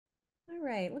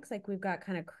right, looks like we've got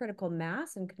kind of critical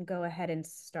mass and can go ahead and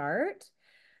start.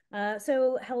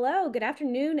 So hello, good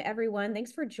afternoon, everyone.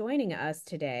 Thanks for joining us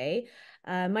today.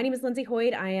 My name is Lindsay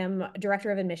Hoyd. I am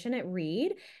Director of Admission at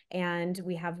Reed, and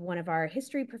we have one of our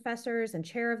history professors and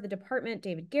chair of the department,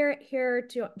 David Garrett, here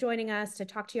joining us to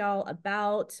talk to y'all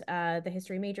about the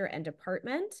history major and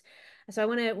department. So I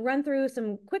want to run through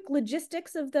some quick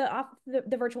logistics of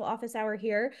the virtual office hour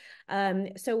here.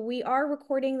 So we are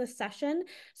recording the session.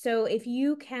 So if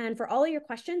you can, for all of your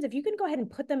questions, if you can go ahead and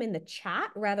put them in the chat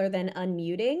rather than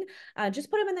unmuting, just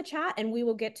put them in the chat and we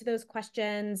will get to those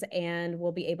questions and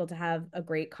we'll be able to have a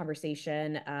great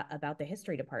conversation about the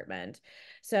history department.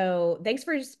 So thanks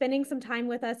for spending some time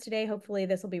with us today. Hopefully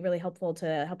this will be really helpful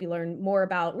to help you learn more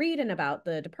about Reed and about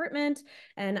the department.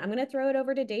 And I'm going to throw it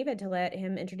over to David to let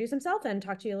him introduce himself and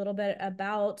talk to you a little bit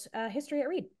about history at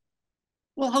Reed.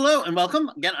 Well, hello and welcome.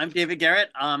 Again, I'm David Garrett.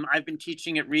 I've been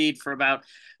teaching at Reed for about,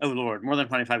 oh Lord, more than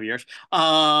 25 years.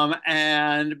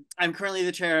 And I'm currently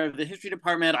the chair of the history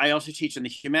department. I also teach in the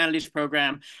humanities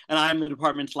program, and I'm the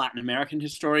department's Latin American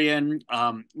historian.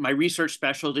 My research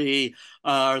specialty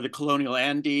are the colonial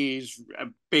Andes,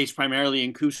 based primarily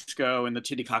in Cusco and the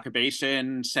Titicaca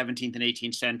Basin, 17th and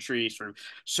 18th century sort of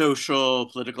social,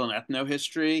 political, and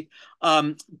ethnohistory.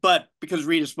 But because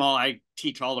Reed is small, I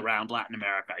teach all around Latin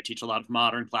America. I teach a lot of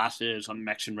modern classes on the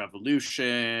Mexican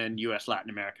Revolution, U.S.-Latin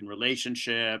American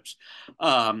relationships,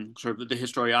 sort of the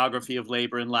historiography of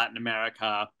labor in Latin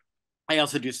America. I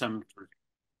also do some sort of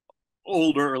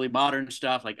older, early modern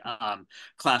stuff, like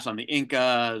class on the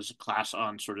Incas, class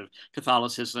on sort of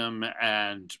Catholicism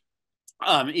and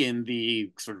in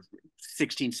the sort of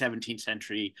 16th, 17th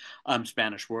century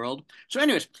Spanish world. So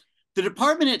anyways, the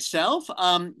department itself,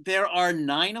 there are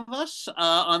 9 of us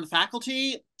on the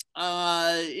faculty.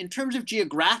 In terms of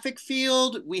geographic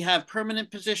field, we have permanent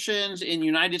positions in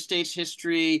United States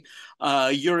history,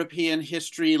 European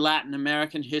history, Latin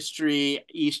American history,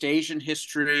 East Asian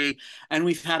history, and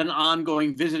we've had an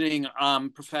ongoing visiting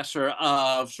professor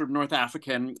of sort of North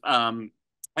African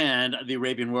and the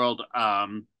Arabian world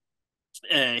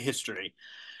history.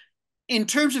 In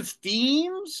terms of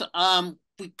themes,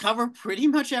 we cover pretty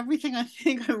much everything. I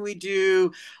think we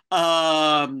do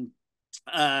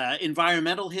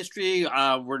environmental history.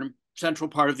 We're a central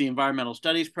part of the environmental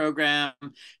studies program,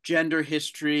 gender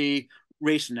history,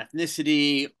 race and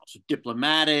ethnicity, also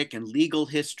diplomatic and legal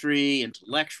history,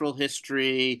 intellectual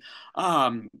history,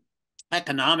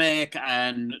 economic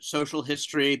and social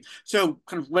history. So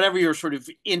kind of whatever your sort of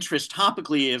interest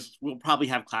topically is, we'll probably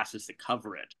have classes that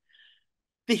cover it.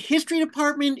 The history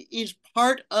department is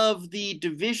part of the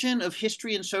Division of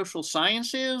History and Social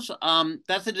Sciences.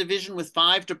 That's a division with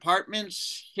 5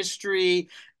 departments: history,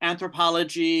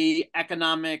 anthropology,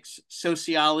 economics,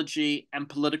 sociology, and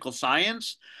political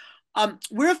science.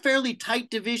 We're a fairly tight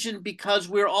division because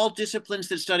we're all disciplines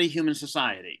that study human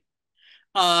society.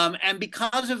 And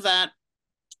because of that,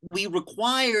 we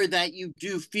require that you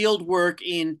do field work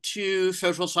in 2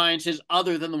 social sciences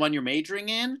other than the one you're majoring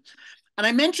in. And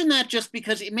I mention that just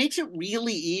because it makes it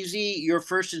really easy your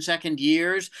first and second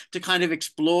years to kind of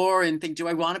explore and think, do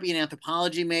I want to be an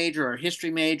anthropology major or a history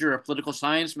major or a political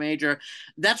science major?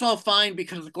 That's all fine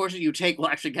because the courses you take will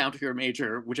actually count to your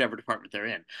major, whichever department they're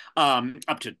in,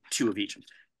 up to 2 of each.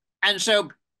 And so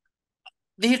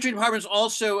the history department is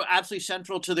also absolutely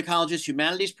central to the college's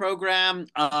humanities program.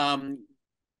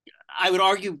 I would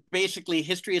argue basically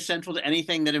history is central to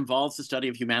anything that involves the study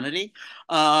of humanity.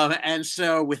 And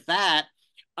so with that,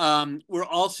 we're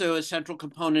also a central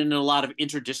component in a lot of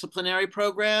interdisciplinary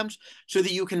programs so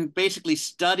that you can basically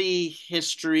study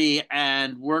history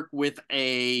and work with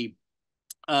a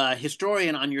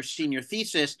historian on your senior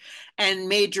thesis and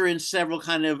major in several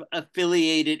kind of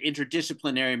affiliated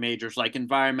interdisciplinary majors like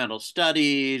environmental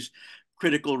studies,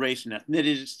 critical race and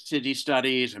ethnicity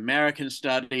studies, American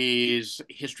studies,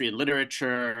 history and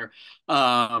literature,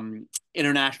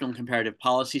 international and comparative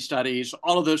policy studies.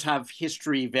 All of those have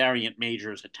history variant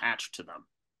majors attached to them.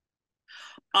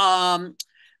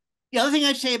 The other thing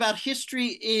I'd say about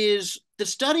history is the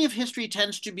study of history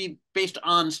tends to be based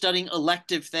on studying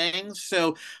elective things.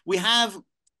 So we have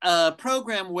a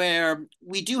program where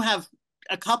we do have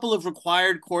a couple of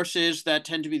required courses that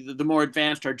tend to be the more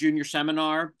advanced. Our junior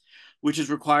seminar, which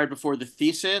is required before the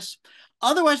thesis.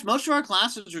 Otherwise, most of our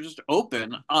classes are just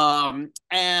open,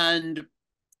 and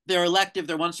they're elective.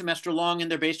 They're 1 semester long,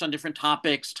 and they're based on different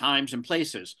topics, times, and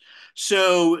places.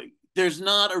 So there's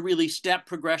not a really step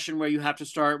progression where you have to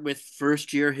start with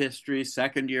first year history,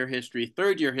 second year history,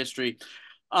 third year history,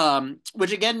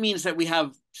 which again means that we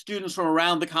have students from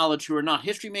around the college who are not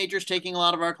history majors taking a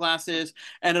lot of our classes,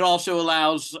 and it also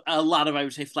allows a lot of, I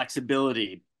would say,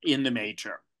 flexibility in the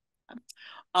major.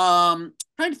 Trying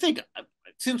to think.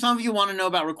 Since some of you want to know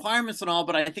about requirements and all,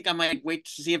 but I think I might wait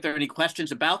to see if there are any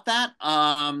questions about that.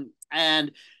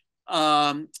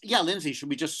 Yeah, Lindsay, should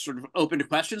we just sort of open to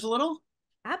questions a little?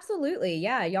 Absolutely.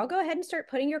 Yeah. Y'all go ahead and start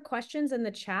putting your questions in the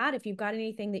chat. If you've got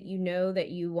anything that you know that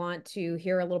you want to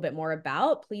hear a little bit more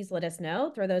about, please let us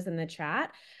know. Throw those in the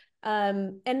chat.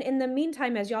 And in the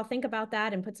meantime, as y'all think about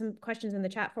that and put some questions in the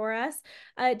chat for us,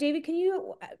 David, can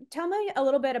you tell me a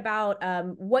little bit about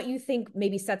what you think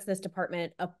maybe sets this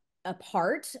department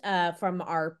apart from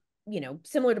our,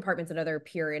 similar departments at other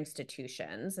peer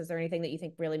institutions? Is there anything that you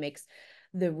think really makes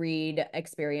the read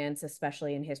experience,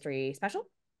 especially in history, special?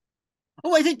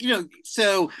 Oh, I think,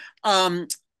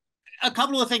 a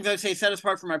couple of things I would say set us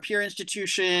apart from our peer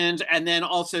institutions, and then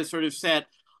also sort of set,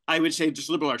 I would say, just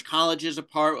liberal arts colleges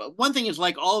apart. One thing is,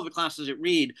 like all of the classes at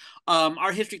Reed,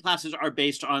 our history classes are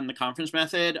based on the conference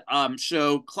method.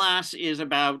 So class is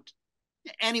about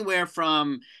anywhere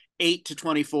from 8 to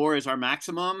 24 is our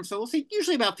maximum. So we'll see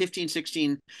usually about 15,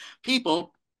 16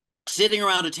 people sitting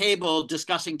around a table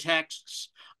discussing texts,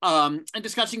 and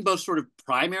discussing both sort of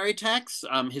primary texts,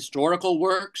 historical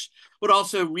works, but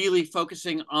also really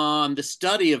focusing on the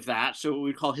study of that. So what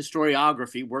we call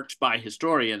historiography, works by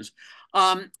historians,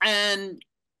 and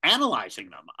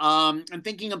analyzing them, and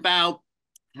thinking about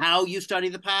how you study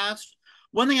the past.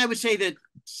 One thing I would say that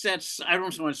I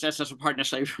don't want to set us apart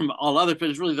necessarily from all others, but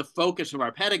it's really the focus of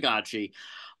our pedagogy.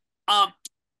 Um,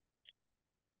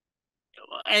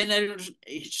 and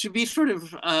it should be sort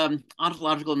of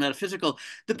ontological and metaphysical.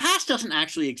 The past doesn't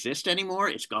actually exist anymore.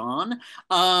 It's gone.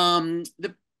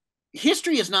 The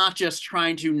history is not just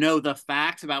trying to know the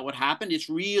facts about what happened. It's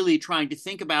really trying to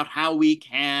think about how we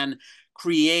can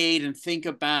create and think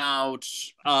about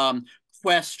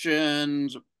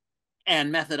questions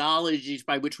and methodologies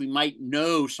by which we might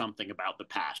know something about the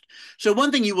past. So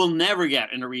one thing you will never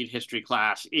get in a Reed history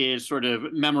class is sort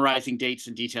of memorizing dates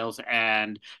and details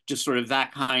and just sort of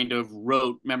that kind of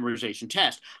rote memorization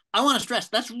test. I want to stress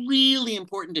that's really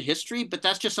important to history, but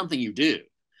that's just something you do.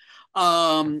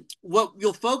 What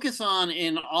you'll focus on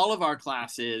in all of our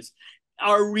classes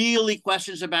are really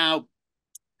questions about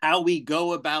how we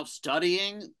go about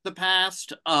studying the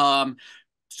past,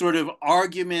 sort of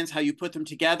arguments, how you put them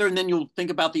together, and then you'll think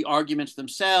about the arguments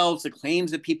themselves, the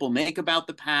claims that people make about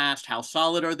the past, how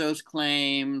solid are those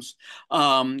claims,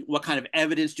 what kind of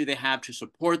evidence do they have to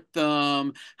support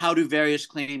them, how do various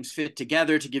claims fit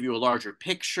together to give you a larger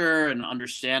picture and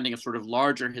understanding of sort of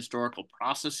larger historical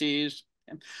processes.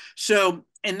 So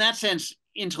in that sense,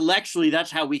 intellectually, that's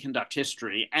how we conduct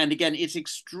history. And again, it's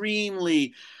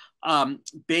extremely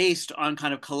based on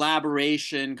kind of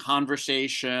collaboration,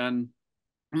 conversation,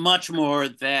 much more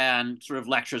than sort of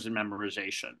lectures and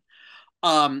memorization.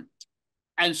 Um,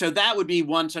 and so that would be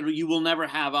one sort of, you will never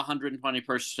have a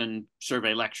 120-person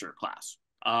survey lecture class.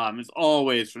 It's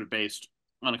always sort of based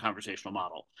on a conversational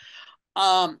model.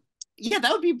 Yeah,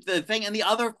 that would be the thing. And the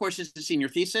other, of course, is the senior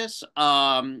thesis.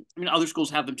 Other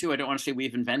schools have them too. I don't want to say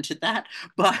we've invented that,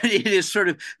 but it is sort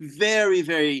of very,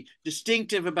 very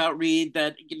distinctive about Reed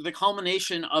that the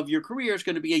culmination of your career is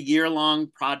going to be a year-long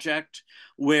project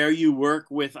where you work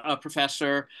with a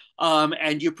professor,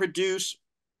 and you produce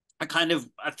a kind of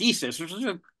a thesis, which is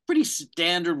a pretty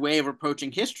standard way of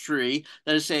approaching history.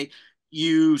 That is, say,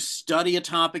 you study a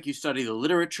topic, you study the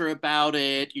literature about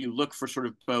it, you look for sort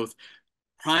of both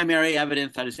primary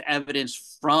evidence, that is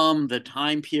evidence from the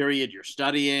time period you're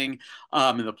studying,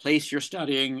 and the place you're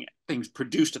studying, things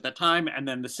produced at that time, and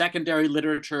then the secondary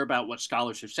literature about what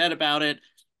scholars have said about it.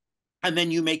 And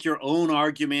then you make your own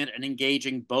argument and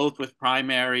engaging both with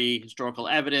primary historical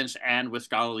evidence and with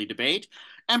scholarly debate,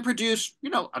 and produce,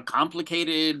 a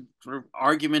complicated sort of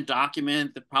argument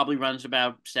document that probably runs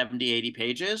about 70, 80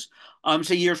 pages. It's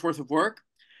a year's worth of work.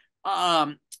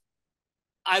 Um,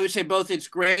 I would say both it's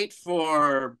great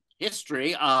for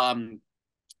history, and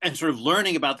sort of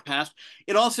learning about the past.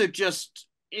 It also just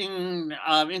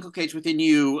inculcates within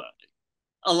you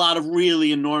a lot of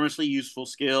really enormously useful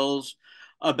skills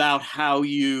about how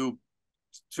you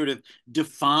sort of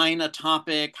define a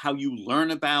topic, how you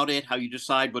learn about it, how you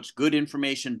decide what's good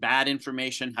information, bad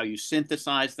information, how you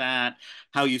synthesize that,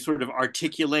 how you sort of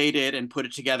articulate it and put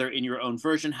it together in your own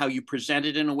version, how you present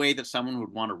it in a way that someone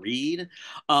would want to read,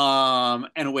 and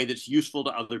a way that's useful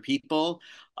to other people.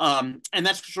 And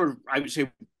that's sort of, I would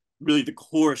say, really the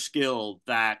core skill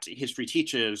that history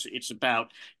teaches. It's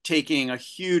about taking a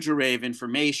huge array of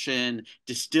information,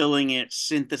 distilling it,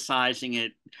 synthesizing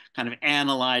it, kind of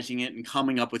analyzing it, and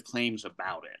coming up with claims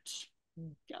about it.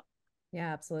 Yeah.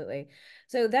 Yeah, absolutely.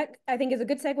 So that I think is a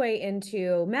good segue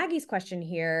into Maggie's question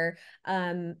here.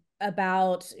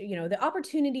 about, the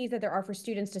opportunities that there are for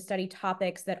students to study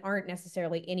topics that aren't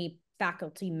necessarily any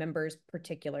faculty member's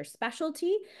particular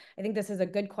specialty. I think this is a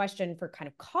good question for kind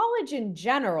of college in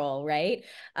general, right?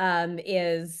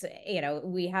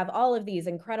 We have all of these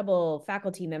incredible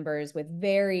faculty members with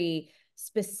very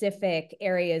specific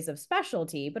areas of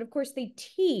specialty, but of course they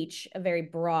teach a very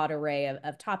broad array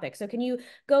of topics. So can you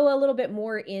go a little bit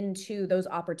more into those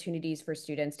opportunities for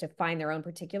students to find their own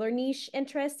particular niche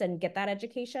interests and get that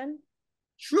education?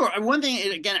 Sure. And one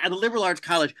thing, again, at a liberal arts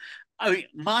college, I mean,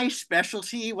 my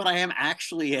specialty, what I am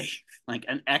actually like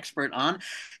an expert on,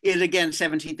 is again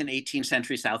 17th and 18th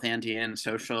century South Andean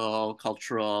social,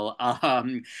 cultural,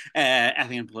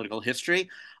 ethnic and political history.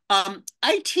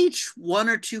 I teach one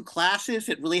or two classes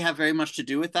that really have very much to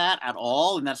do with that at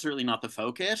all, and that's certainly not the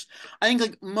focus. I think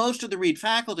like most of the Reed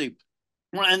faculty,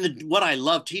 well, and what I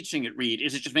love teaching at Reed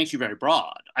is it just makes you very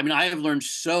broad. I mean, I have learned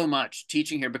so much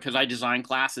teaching here because I design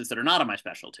classes that are not on my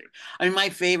specialty. I mean, my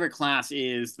favorite class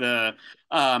is the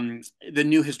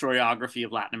new historiography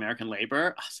of Latin American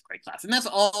labor. Oh, it's a great class, and that's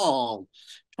all.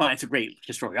 Well, it's a great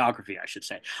historiography, I should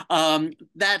say.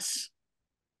 That's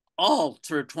all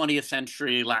sort of 20th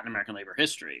century Latin American labor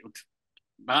history, which is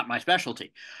not my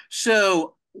specialty.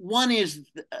 So one is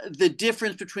the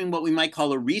difference between what we might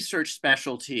call a research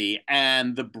specialty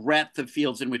and the breadth of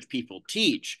fields in which people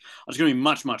teach is going to be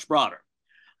much, much broader.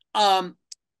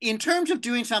 In terms of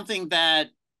doing something that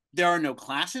there are no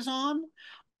classes on,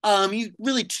 you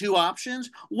really two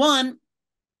options. One,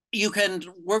 you can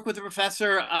work with a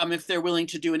professor if they're willing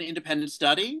to do an independent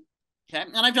study. Okay,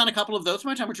 and I've done a couple of those in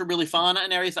my time, which are really fun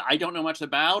in areas that I don't know much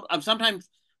about. Sometimes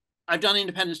I've done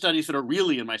independent studies that are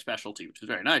really in my specialty, which is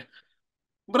very nice.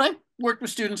 But I worked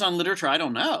with students on literature I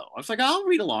don't know. I was like, I'll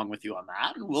read along with you on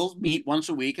that, and we'll meet once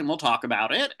a week and we'll talk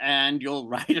about it, and you'll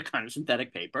write a kind of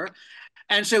synthetic paper.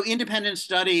 And so independent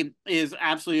study is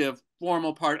absolutely a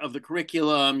formal part of the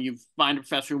curriculum. You find a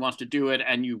professor who wants to do it,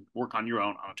 and you work on your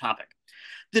own on a topic.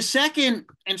 The second,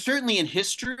 and certainly in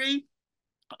history,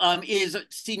 is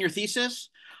senior thesis.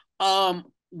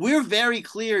 We're very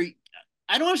clear.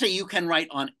 I don't want to say you can write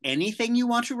on anything you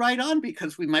want to write on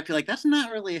because we might be like, that's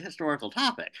not really a historical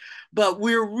topic. But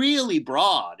we're really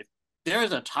broad. If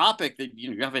there's a topic that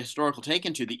you have a historical take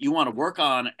into that you want to work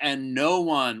on and no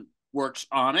one works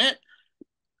on it,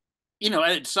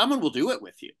 someone will do it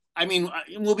with you. I mean,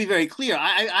 we'll be very clear.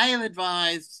 I have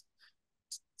advised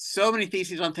so many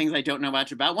theses on things I don't know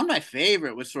much about. One of my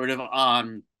favorite was sort of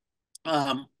on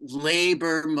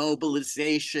labor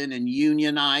mobilization and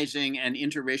unionizing and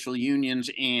interracial unions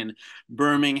in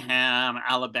Birmingham,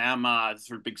 Alabama,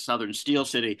 sort of big southern steel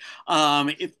city,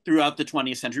 throughout the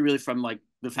 20th century, really from like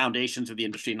the foundations of the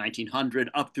industry in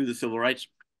 1900 up through the Civil Rights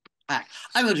Act.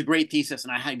 I mean, it was a great thesis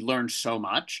and I had learned so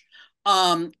much.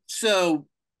 So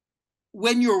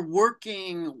when you're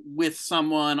working with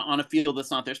someone on a field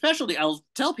that's not their specialty, I'll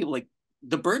tell people like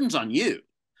the burden's on you.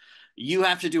 You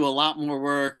have to do a lot more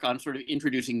work on sort of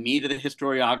introducing me to the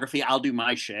historiography. I'll do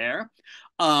my share.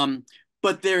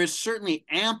 But there is certainly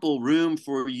ample room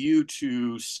for you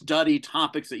to study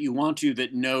topics that you want to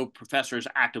that no professor is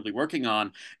actively working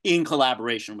on in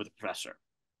collaboration with a professor.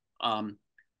 And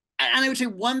I would say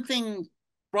one thing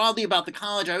broadly about the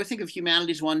college, I always think of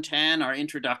Humanities 110, our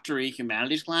introductory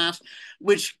humanities class,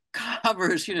 which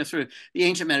covers, sort of the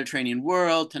ancient Mediterranean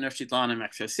world, Tenochtitlan and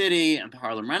Mexico City, and the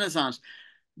Harlem Renaissance.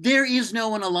 There is no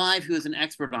one alive who is an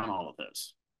expert on all of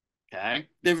this. Okay.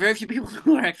 There are very few people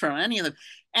who are expert on any of them.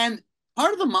 And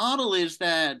part of the model is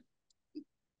that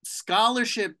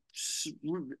scholarship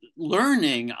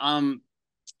learning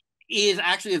is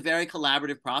actually a very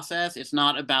collaborative process. It's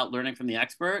not about learning from the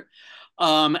expert.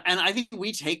 And I think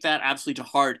we take that absolutely to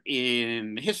heart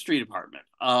in the history department.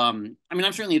 I mean,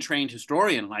 I'm certainly a trained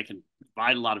historian and I can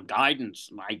provide a lot of guidance.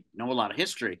 I know a lot of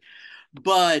history,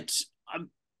 but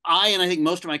and I think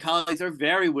most of my colleagues are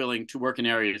very willing to work in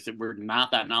areas that we're not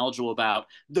that knowledgeable about.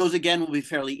 Those, again, will be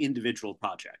fairly individual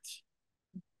projects.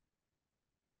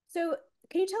 So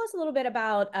can you tell us a little bit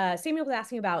about, Samuel was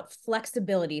asking about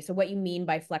flexibility. So what you mean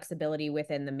by flexibility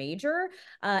within the major.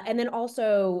 And then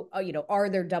also, are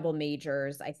there double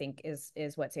majors, I think is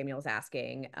what Samuel is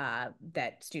asking,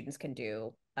 that students can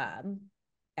do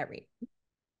at Reed.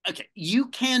 Okay, you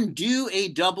can do a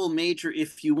double major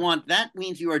if you want. That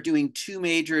means you are doing two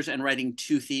majors and writing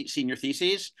two senior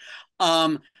theses.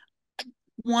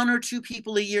 One or two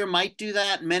people a year might do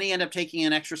that. Many end up taking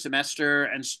an extra semester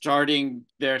and starting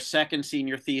their second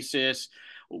senior thesis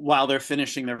while they're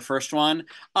finishing their first one.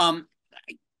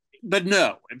 But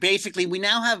no, basically, we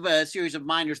now have a series of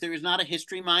minors. There is not a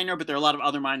history minor, but there are a lot of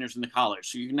other minors in the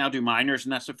college. So you can now do minors,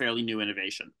 and that's a fairly new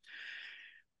innovation.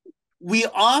 We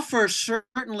offer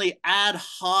certainly ad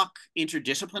hoc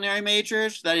interdisciplinary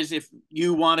majors. That is, if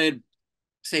you wanted,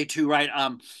 say, to write,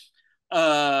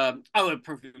 I would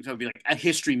be like a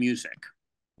history music,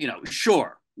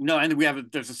 sure. No, and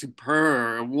there's a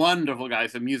superb, wonderful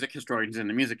guys, the music historians in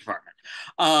the music department.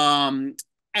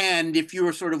 And if you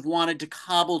were sort of wanted to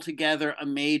cobble together a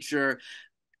major,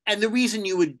 and the reason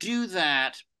you would do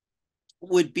that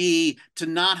would be to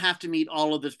not have to meet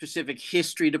all of the specific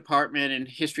history department and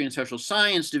history and social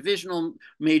science divisional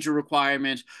major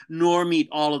requirements, nor meet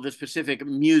all of the specific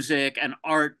music and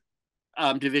art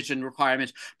division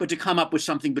requirements, but to come up with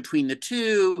something between the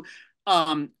two.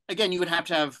 Again, you would have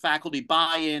to have faculty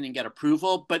buy-in and get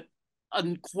approval, but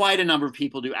quite a number of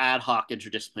people do ad hoc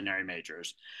interdisciplinary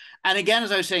majors. And again,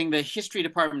 as I was saying, the history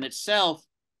department itself,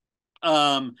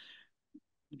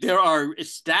 there are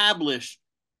established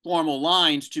formal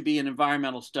lines to be an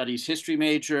environmental studies history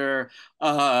major,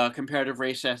 comparative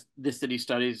race ethnicity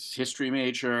studies history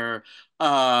major,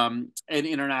 an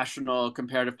international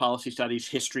comparative policy studies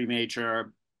history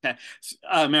major,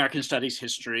 American studies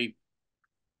history,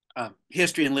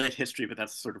 history and lit history, but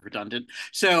that's sort of redundant.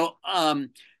 So,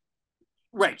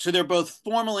 right, so they're both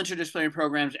formal interdisciplinary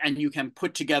programs, and you can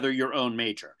put together your own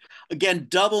major. Again,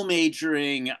 double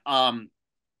majoring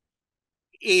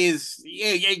is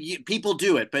people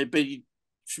do it, but you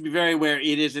should be very aware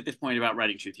it is at this point about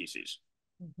writing two theses.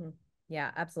 Mm-hmm. Yeah,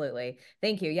 absolutely.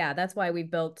 Thank you. Yeah, that's why we've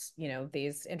built,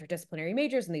 these interdisciplinary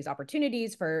majors and these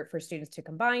opportunities for students to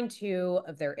combine two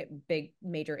of their big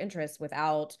major interests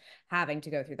without having to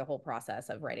go through the whole process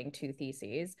of writing two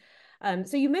theses.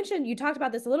 So you talked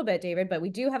about this a little bit, David, but we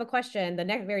do have a question. The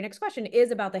very next question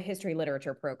is about the history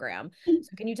literature program.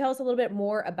 So can you tell us a little bit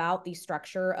more about the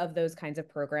structure of those kinds of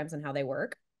programs and how they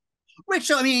work? Right.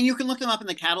 So, I mean, you can look them up in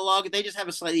the catalog. They just have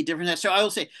a slightly different. So I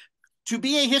will say, to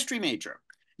be a history major,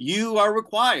 you are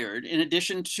required, in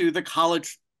addition to the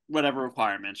college whatever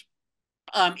requirements,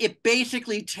 it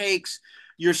basically takes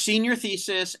your senior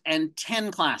thesis and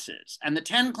 10 classes. And the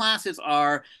 10 classes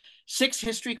are 6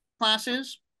 history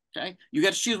classes. Okay. You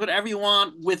get to choose whatever you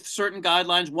want with certain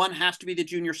guidelines. One has to be the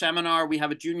junior seminar. We have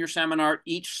a junior seminar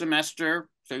each semester,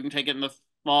 so you can take it in the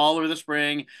fall or the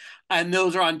spring. And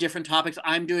those are on different topics.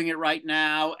 I'm doing it right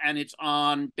now, and it's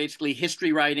on basically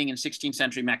history writing in 16th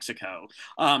century Mexico.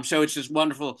 So it's just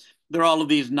wonderful. There are all of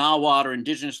these Nahuatl or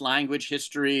indigenous language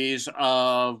histories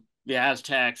of the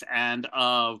Aztecs and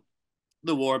of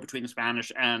the war between the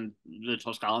Spanish and the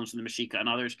Tlascalans and the Mexica and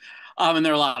others. And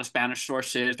there are a lot of Spanish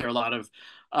sources. There are a lot of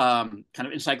kind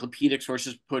of encyclopedic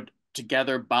sources put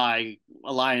together by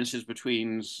alliances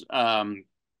between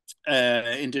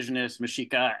indigenous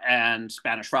Mexica and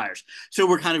Spanish friars. So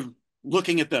we're kind of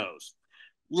looking at those.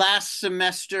 Last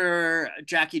semester,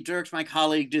 Jackie Dirks, my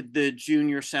colleague, did the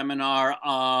junior seminar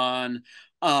on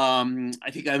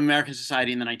I think American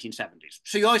society in the 1970s.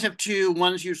 So you always have two.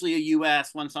 One's usually a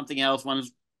US, one's something else,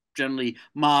 one's generally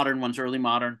modern, one's early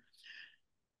modern.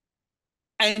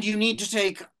 And you need to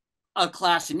take a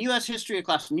class in US history, a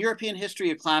class in European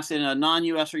history, a class in a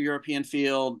non-US or European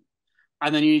field,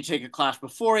 and then you need to take a class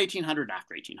before 1800 and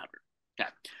after 1800. Okay.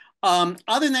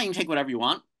 Other than that, you can take whatever you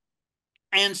want.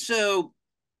 And so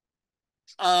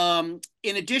in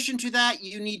addition to that,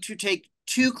 you need to take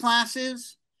 2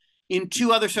 classes in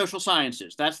 2 other social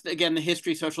sciences. That's, again, the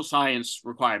history social science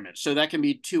requirements. So that can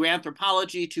be 2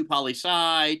 anthropology, 2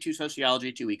 poli-sci, 2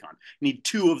 sociology, 2 econ. You need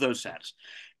 2 of those sets.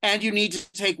 And you need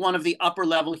to take one of the upper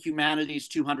level humanities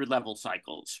 200 level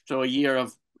cycles. So a year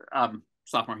of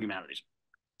sophomore humanities.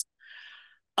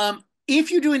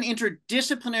 If you do an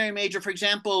interdisciplinary major, for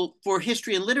example, for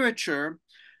history and literature,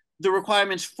 the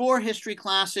requirements for history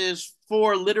classes,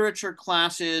 for literature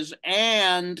classes,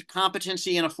 and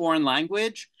competency in a foreign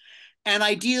language. And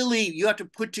ideally, you have to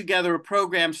put together a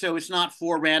program so it's not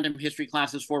 4 random history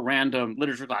classes, 4 random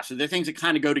literature classes. They're things that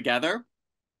kind of go together.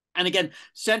 And again,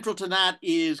 central to that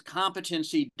is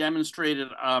competency demonstrated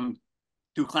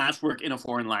through classwork in a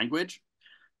foreign language.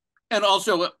 And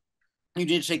also, you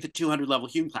need to take the 200 level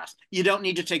Hume class. You don't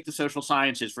need to take the social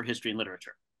sciences for history and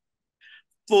literature.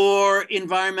 For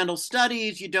environmental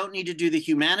studies, you don't need to do the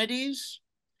humanities,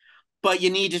 but you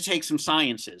need to take some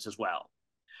sciences as well.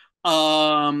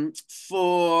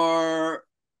 For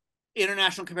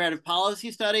international comparative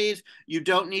policy studies, you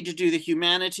don't need to do the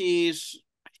humanities,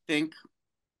 I think.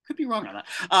 Could be wrong on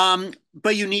that.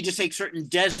 But you need to take certain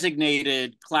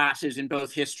designated classes in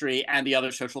both history and the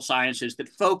other social sciences that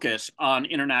focus on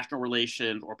international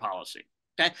relations or policy.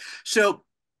 Okay. So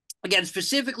again,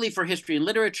 specifically for history and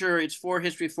literature, it's for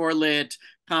history, for lit,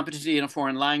 competency in a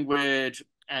foreign language,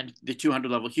 and the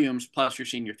 200 level Humes plus your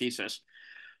senior thesis.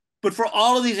 But for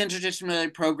all of these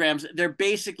interdisciplinary programs, they're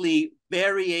basically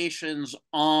variations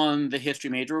on the history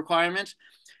major requirements.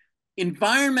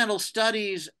 Environmental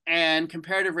studies and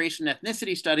comparative race and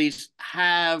ethnicity studies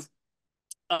have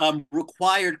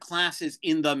required classes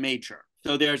in the major.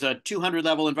 So there's a 200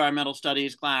 level environmental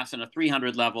studies class and a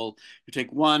 300 level. You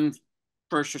take one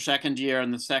first or second year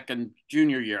and the second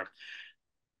junior year.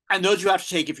 And those you have to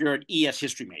take if you're an ES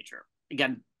history major.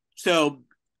 Again, so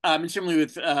and similarly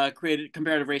with created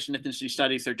comparative race and ethnicity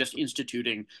studies, they're just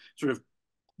instituting sort of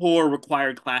core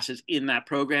required classes in that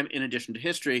program in addition to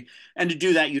history. And to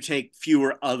do that, you take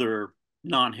fewer other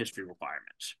non-history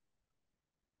requirements.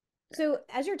 So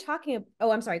as you're talking,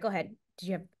 oh, I'm sorry, go ahead. Did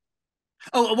you have?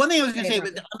 Oh, one thing I was I going to say, but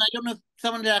interrupted. I don't know if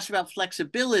someone asked about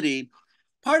flexibility.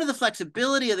 Part of the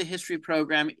flexibility of the history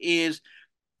program is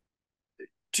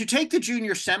to take the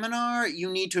junior seminar, you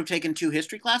need to have taken 2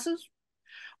 history classes.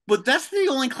 But that's the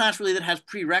only class really that has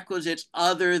prerequisites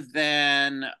other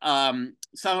than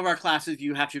some of our classes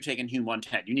you have to have taken Hum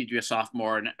 110. You need to be a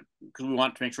sophomore and because we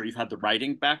want to make sure you've had the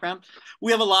writing background.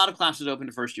 We have a lot of classes open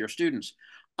to first year students.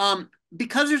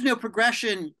 Because there's no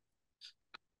progression,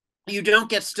 you don't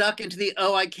get stuck into the,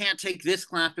 oh, I can't take this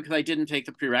class because I didn't take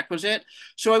the prerequisite.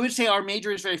 So I would say our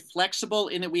major is very flexible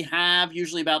in that we have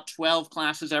usually about 12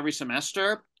 classes every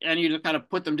semester, and you just kind of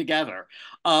put them together.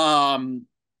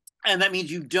 And that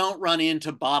means you don't run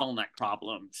into bottleneck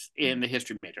problems in the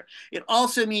history major. It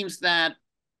also means that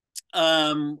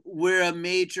we're a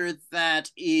major that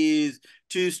is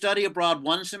to study abroad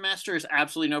one semester is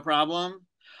absolutely no problem.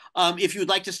 If you'd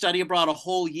like to study abroad a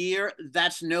whole year,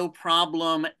 that's no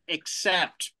problem,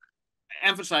 except,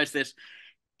 emphasize this,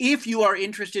 if you are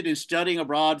interested in studying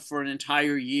abroad for an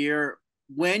entire year,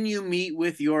 when you meet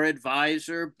with your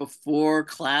advisor before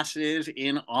classes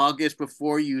in August,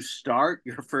 before you start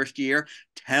your first year,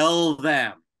 tell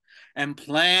them and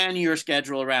plan your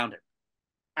schedule around it.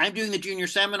 I'm doing the junior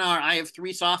seminar. I have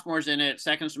 3 sophomores in it,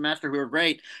 second semester, who are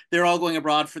great. They're all going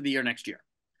abroad for the year next year.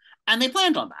 And they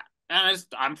planned on that. And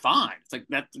I'm fine. It's like,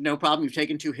 that's no problem. You've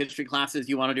taken 2 history classes.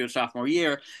 You want to do a sophomore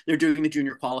year. They're doing the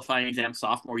junior qualifying exam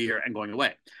sophomore year and going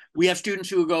away. We have students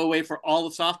who go away for all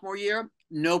of sophomore year.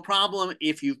 No problem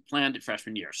if you've planned it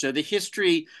freshman year. So the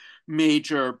history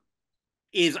major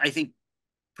is, I think,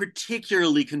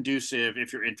 particularly conducive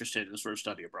if you're interested in sort of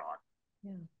study abroad.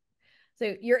 Yeah.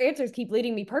 So your answers keep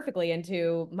leading me perfectly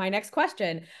into my next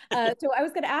question. So I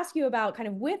was going to ask you about kind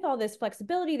of with all this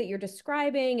flexibility that you're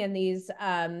describing and these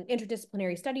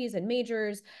interdisciplinary studies and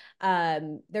majors,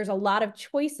 there's a lot of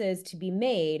choices to be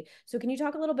made. So can you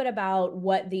talk a little bit about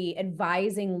what the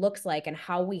advising looks like and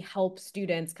how we help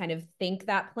students kind of think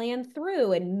that plan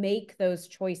through and make those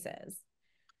choices?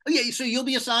 Oh, yeah, so you'll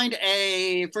be assigned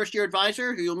a first year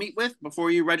advisor who you'll meet with before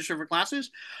you register for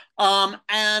classes.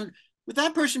 And with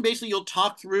that person, basically, you'll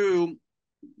talk through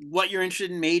what you're interested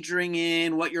in majoring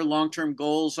in, what your long-term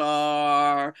goals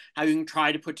are, how you can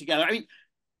try to put together. I mean,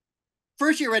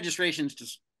 first year registrations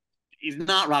just is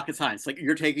not rocket science. Like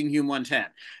you're taking Hum 110.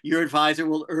 Your advisor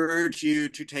will urge you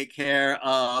to take care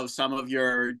of some of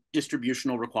your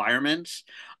distributional requirements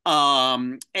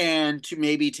and to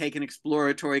maybe take an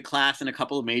exploratory class in a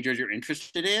couple of majors you're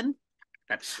interested in.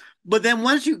 But then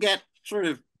once you get sort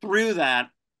of through that,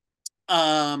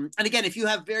 and again, if you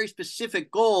have very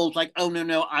specific goals, like, oh,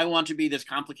 no, I want to be this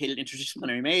complicated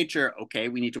interdisciplinary major, okay,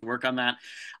 we need to work on that.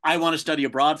 I want to study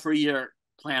abroad for a year,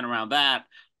 plan around that.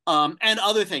 And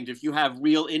other things, if you have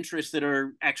real interests that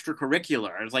are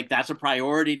extracurricular, it's like that's a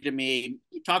priority to me,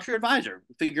 you talk to your advisor,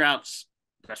 figure out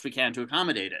the best we can to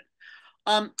accommodate it.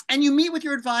 And you meet with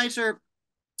your advisor,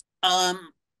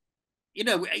 you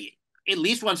know, at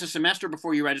least once a semester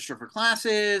before you register for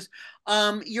classes.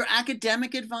 Your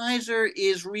academic advisor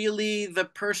is really the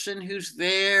person who's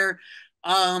there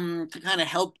to kind of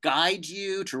help guide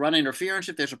you, to run interference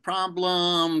if there's a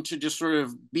problem, to just sort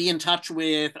of be in touch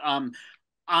with.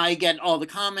 I get all the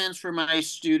comments from my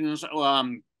students.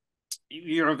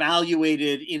 You're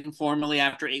evaluated informally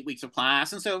after 8 weeks of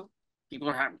class. And so people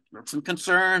are having some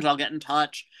concerns. I'll get in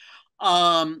touch.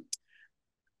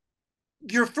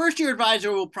 Your first year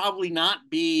advisor will probably not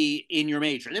be in your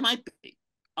major. They might be,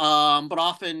 but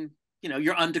often, you know,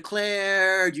 you're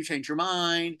undeclared, you change your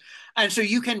mind. And so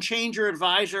you can change your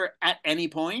advisor at any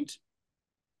point.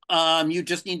 You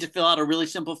just need to fill out a really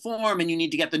simple form and you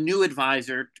need to get the new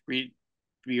advisor to be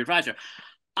your advisor.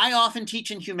 I often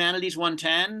teach in Humanities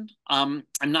 110.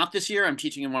 I'm not this year, I'm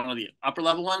teaching in one of the upper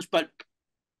level ones, but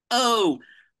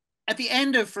at the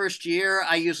end of first year,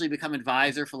 I usually become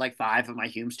advisor for like 5 of my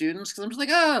Hume students because I'm just like,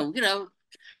 oh, you know,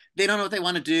 they don't know what they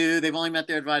want to do. They've only met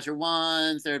their advisor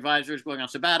once. Their advisor is going on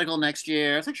sabbatical next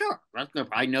year. It's like, sure,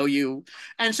 I know you.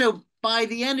 And so by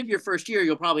the end of your first year,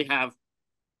 you'll probably have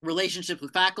relationships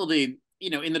with faculty,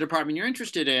 in the department you're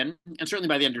interested in, and certainly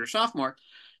by the end of your sophomore,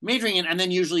 majoring in, and then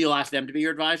usually you'll ask them to be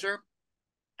your advisor.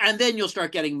 And then you'll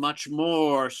start getting much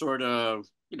more sort of,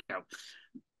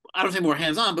 I don't say more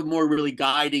hands-on, but more really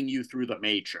guiding you through the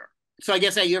major. So I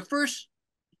guess at your first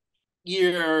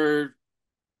year,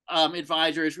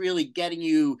 advisor is really getting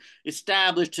you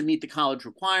established to meet the college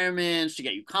requirements, to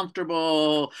get you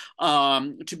comfortable,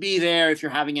 to be there if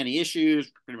you're having any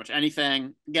issues, pretty much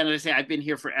anything. Again, as I say, I've been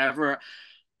here forever.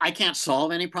 I can't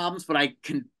solve any problems, but I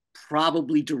can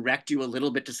probably direct you a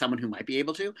little bit to someone who might be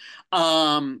able to.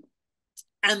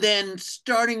 And then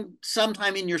starting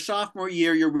sometime in your sophomore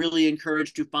year, you're really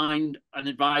encouraged to find an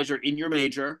advisor in your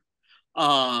major,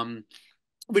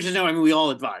 which is no, I mean, we all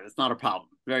advise. It's not a problem.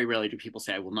 Very rarely do people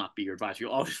say, I will not be your advisor.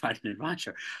 You'll always find an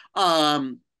advisor.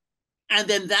 And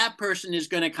then that person is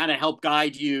going to kind of help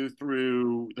guide you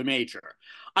through the major.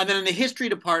 And then in the history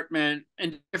department,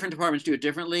 and different departments do it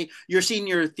differently, your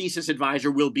senior thesis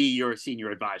advisor will be your senior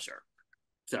advisor.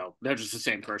 So they're just the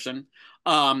same person.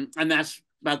 And that's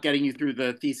about getting you through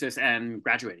the thesis and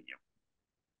graduating you.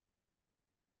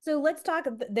 So let's talk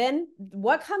then,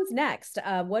 what comes next?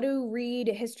 What do Reed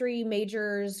history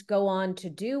majors go on to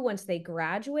do once they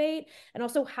graduate? And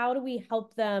also, how do we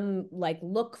help them like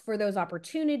look for those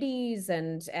opportunities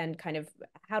and kind of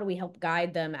how do we help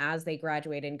guide them as they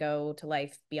graduate and go to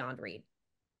life beyond Reed?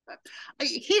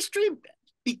 History,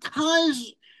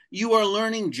 because you are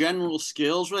learning general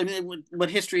skills. I mean,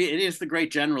 what history, it is the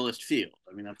great generalist field.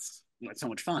 I mean, that's so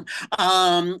much fun.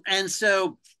 And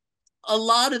so a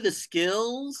lot of the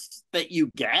skills that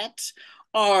you get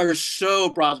are so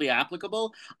broadly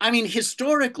applicable. I mean,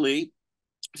 historically,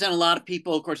 I've sent a lot of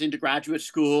people, of course, into graduate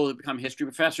school to become history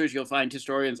professors. You'll find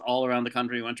historians all around the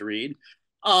country who went to Reed.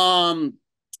 And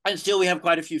still, we have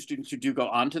quite a few students who do go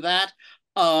on to that.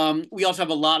 We also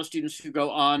have a lot of students who go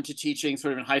on to teaching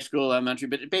sort of in high school, elementary,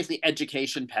 but basically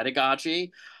education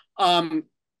pedagogy.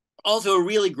 Also, a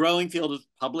really growing field is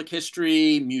public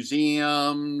history,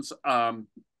 museums,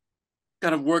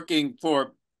 kind of working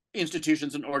for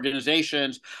institutions and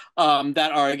organizations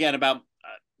that are, again, about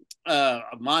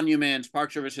monuments,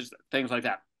 park services, things like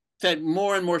that. That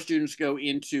more and more students go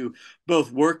into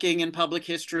both working in public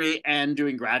history and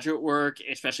doing graduate work,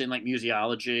 especially in like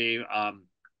museology,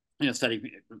 studying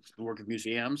the work of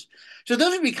museums. So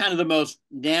those would be kind of the most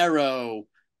narrow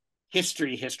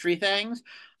history things.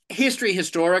 History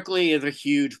historically is a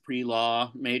huge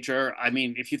pre-law major. I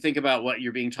mean, if you think about what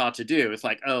you're being taught to do, it's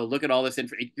like, oh, look at all this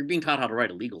you're being taught how to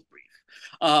write a legal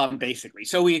brief, basically.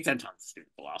 So we send tons of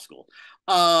students to law school.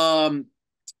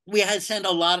 We had sent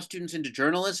a lot of students into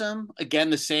journalism. Again,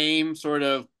 the same sort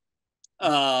of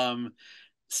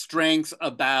strengths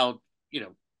about,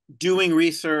 doing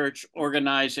research,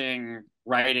 organizing,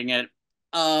 writing it,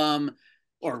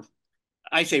 or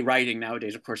I say writing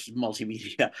nowadays, of course, is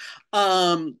multimedia.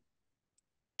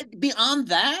 Beyond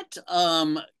that,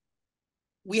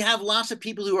 we have lots of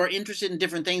people who are interested in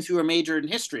different things who are majored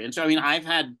in history. And so, I mean, I've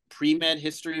had pre-med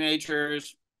history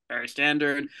majors, very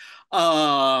standard.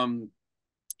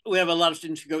 We have a lot of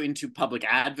students who go into public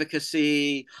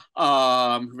advocacy,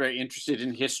 very interested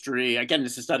in history. Again,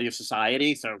 it's a study of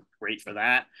society, so great for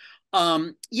that.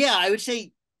 Yeah, I would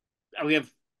say we have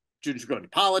students who go into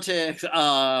politics.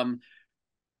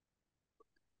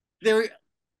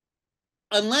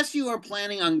 Unless you are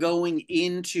planning on going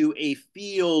into a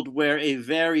field where a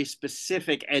very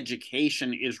specific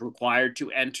education is required to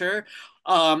enter,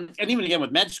 and even again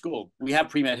with med school, we have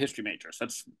pre-med history majors.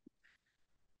 That's,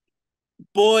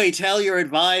 boy, tell your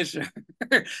advisor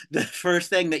the first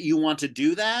thing that you want to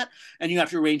do that, and you have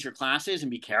to arrange your classes and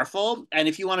be careful. And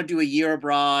if you want to do a year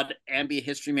abroad and be a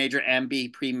history major and be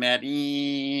pre-med,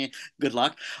 good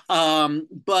luck.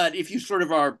 But if you sort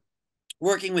of are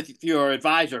working with your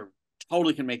advisor,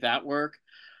 totally can make that work.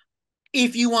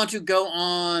 If you want to go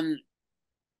on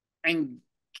and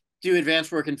do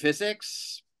advanced work in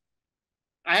physics,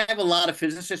 I have a lot of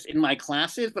physicists in my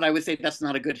classes, but I would say that's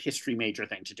not a good history major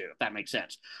thing to do, if that makes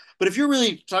sense. But if you're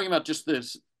really talking about just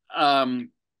this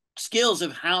skills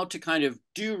of how to kind of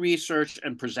do research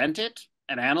and present it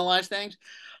and analyze things,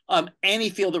 any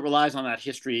field that relies on that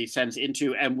history sends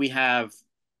into, and we have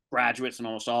graduates in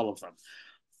almost all of them.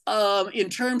 In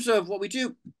terms of what we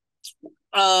do,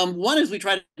 one is we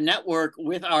try to network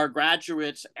with our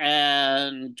graduates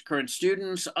and current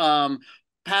students.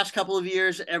 Past couple of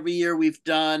years, every year we've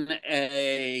done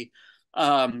now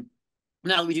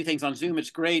that we do things on Zoom,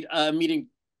 it's great, meeting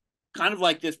kind of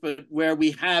like this, but where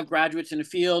we have graduates in the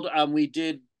field. We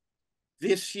did,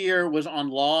 this year was on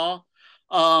law.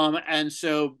 And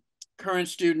so current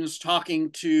students,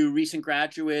 talking to recent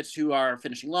graduates who are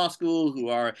finishing law school, who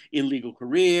are in legal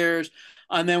careers.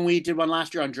 And then we did one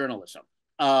last year on journalism.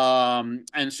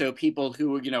 And so people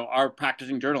who, are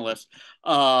practicing journalists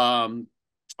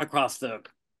across the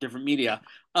different media,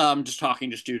 just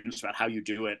talking to students about how you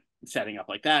do it, setting up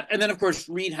like that. And then, of course,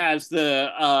 Reed has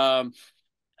the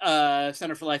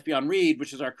Center for Life Beyond Reed,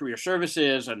 which is our career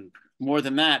services, and more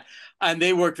than that. And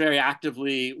they work very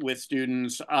actively with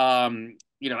students,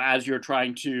 as you're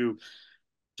trying to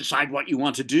decide what you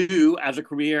want to do as a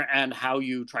career and how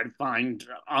you try to find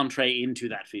entree into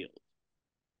that field.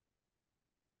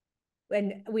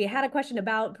 And we had a question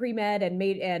about pre-med and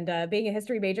being a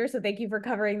history major, so thank you for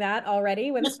covering that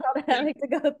already with Yes, Scott yeah. having to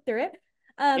go through it.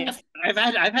 Yes,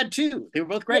 I've had two. They were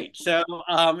both Yeah, great. So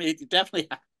it definitely.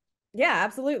 yeah,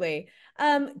 absolutely.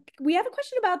 We have a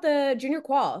question about the junior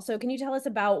qual. So can you tell us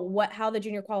about how the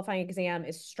junior qualifying exam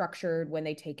is structured, when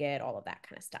they take it, all of that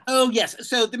kind of stuff? Oh yes.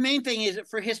 So the main thing is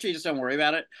for history, just don't worry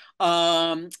about it.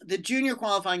 The junior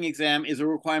qualifying exam is a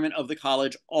requirement of the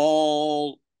college.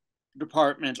 All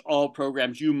departments, all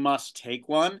programs, you must take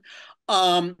one.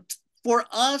 Um, for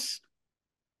us,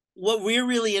 what we're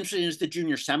really interested in is the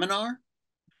junior seminar,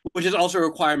 which is also a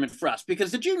requirement for us,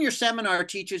 because the junior seminar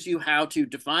teaches you how to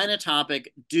define a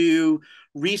topic, do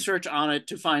research on it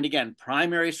to find, again,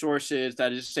 primary sources,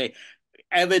 that is to say,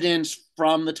 evidence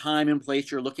from the time and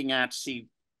place you're looking at, see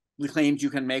the claims you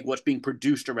can make, what's being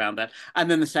produced around that,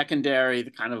 and then the secondary,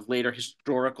 the kind of later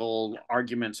historical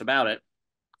arguments about it.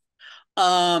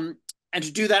 And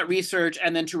to do that research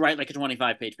and then to write like a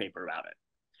 25-page paper about it.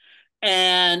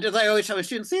 And as I always tell my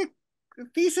students, see,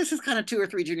 thesis is kind of 2 or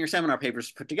 3 junior seminar papers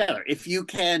put together. If you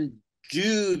can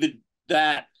do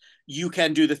that, you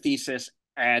can do the thesis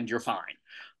and you're fine.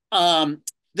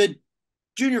 The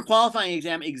junior qualifying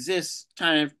exam exists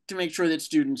kind of to make sure that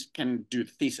students can do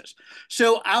the thesis.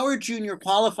 So our junior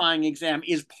qualifying exam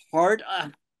is part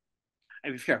of,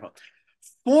 be careful.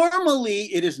 Formally,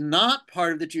 it is not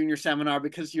part of the junior seminar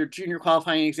because your junior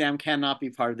qualifying exam cannot be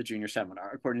part of the junior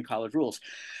seminar according to college rules.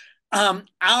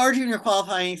 Our junior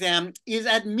qualifying exam is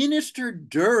administered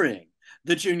during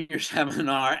the junior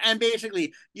seminar. And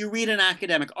basically, you read an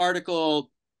academic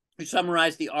article, you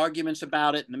summarize the arguments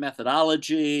about it and the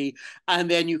methodology, and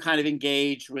then you kind of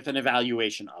engage with an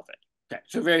evaluation of it. Okay,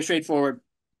 so very straightforward.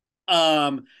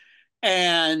 And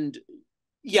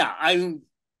yeah,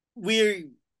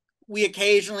 we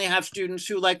occasionally have students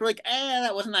who like, we're like,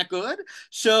 that wasn't that good.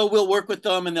 So we'll work with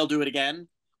them and they'll do it again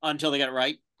until they get it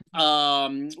right.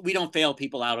 We don't fail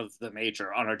people out of the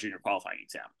major on our junior qualifying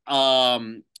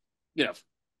exam.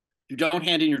 You don't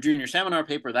hand in your junior seminar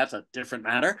paper, that's a different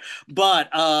matter. But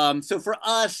so for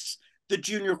us, the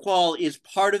junior qual is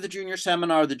part of the junior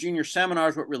seminar. The junior seminar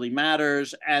is what really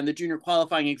matters. And the junior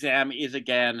qualifying exam is,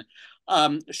 again,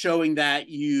 showing that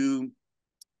you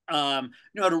know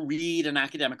how to read an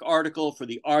academic article for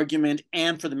the argument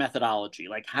and for the methodology,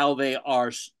 like how they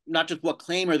are, not just what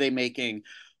claim are they making,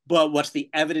 but what's the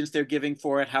evidence they're giving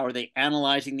for it, how are they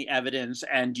analyzing the evidence,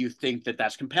 and do you think that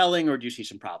that's compelling, or do you see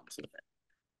some problems with it?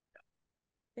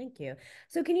 Thank you.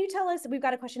 So can you tell us, we've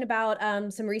got a question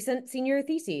about some recent senior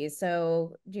theses.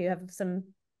 So do you have some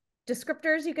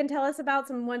descriptors you can tell us about,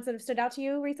 some ones that have stood out to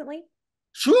you recently?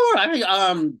 Sure.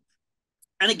 And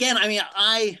again,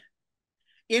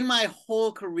 in my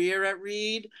whole career at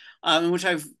Reed, in which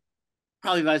I've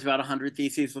probably advised about 100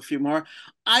 theses, a few more,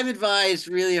 I've advised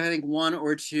really, I think, 1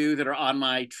 or 2 that are on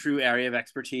my true area of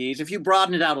expertise. If you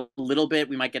broaden it out a little bit,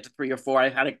 we might get to 3 or 4. I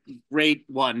had a great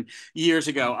one years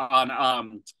ago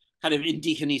on kind of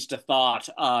indigenista thought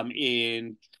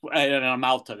in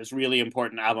Malta, this really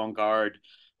important avant-garde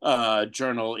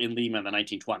journal in Lima in the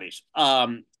 1920s.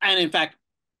 And in fact,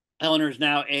 Eleanor is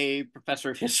now a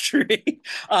professor of history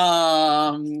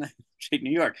in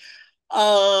New York.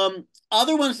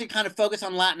 Other ones that kind of focus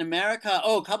on Latin America.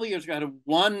 Oh, a couple of years ago, I had a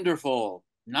wonderful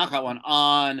knockout one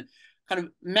on kind of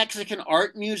Mexican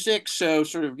art music. So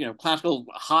sort of, classical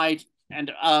high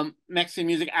and Mexican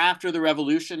music after the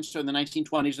revolution, so in the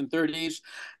 1920s and 30s,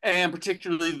 and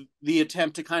particularly the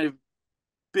attempt to kind of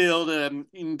build an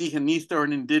indigenista or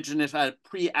an indigenous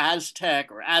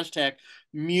pre-Aztec or Aztec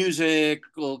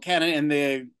musical canon, and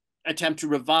the attempt to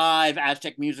revive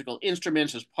Aztec musical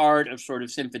instruments as part of sort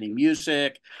of symphony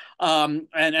music. And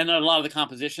a lot of the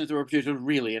compositions that were produced were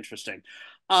really interesting.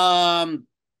 Had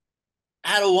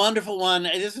a wonderful one.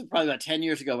 This is probably about 10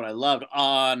 years ago, but I loved,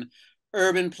 on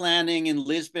urban planning in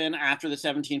Lisbon after the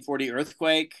 1740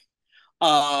 earthquake.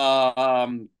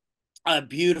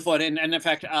 Beautiful. And in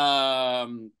fact,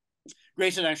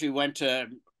 Grayson actually went to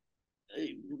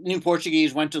knew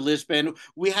Portuguese, went to Lisbon.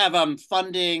 We have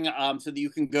funding so that you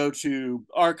can go to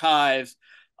archives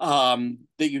that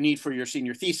you need for your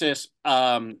senior thesis.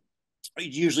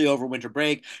 Usually over winter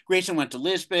break. Grayson went to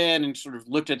Lisbon and sort of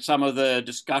looked at some of the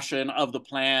discussion of the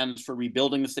plans for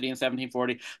rebuilding the city in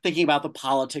 1740, thinking about the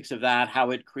politics of that, how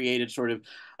it created sort of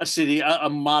a city, a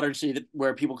modern city that,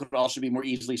 where people could also be more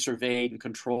easily surveyed and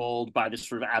controlled by this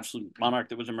sort of absolute monarch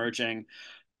that was emerging.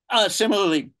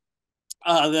 Similarly,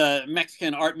 the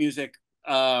Mexican art music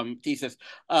thesis,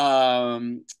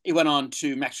 he went on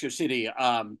to Mexico City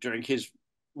during his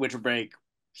winter break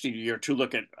senior year to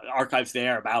look at archives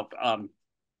there about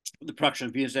the production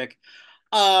of music.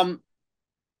 Um,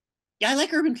 yeah, I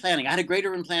like urban planning. I had a great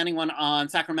urban planning one on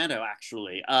Sacramento,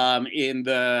 actually, in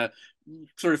the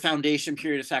sort of foundation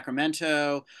period of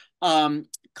Sacramento. A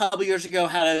couple years ago,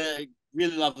 had a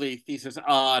really lovely thesis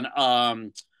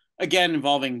on, again,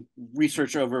 involving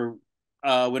research over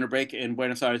winter break in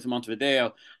Buenos Aires and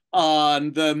Montevideo,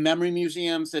 on the memory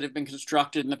museums that have been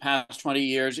constructed in the past 20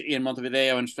 years in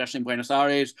Montevideo and especially in Buenos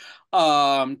Aires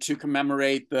to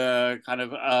commemorate the kind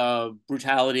of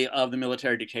brutality of the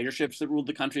military dictatorships that ruled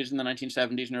the countries in the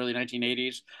 1970s and early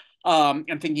 1980s.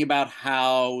 And thinking about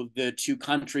how the two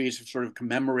countries have sort of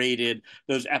commemorated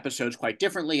those episodes quite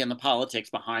differently and the politics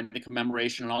behind the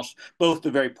commemoration, and also both the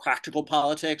very practical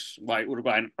politics, why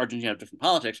Uruguay and Argentina have different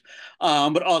politics,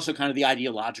 but also kind of the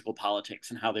ideological politics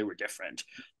and how they were different.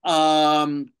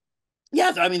 Um,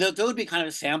 yeah, I mean, those would be kind of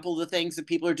a sample of the things that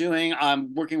people are doing.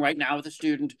 I'm working right now with a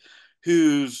student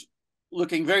who's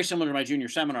looking very similar to my junior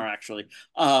seminar, actually,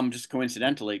 just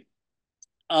coincidentally,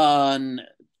 on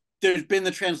there's been the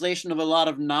translation of a lot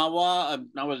of Nahua.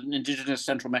 Nahua is an indigenous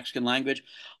Central Mexican language.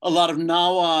 A lot of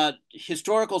Nahua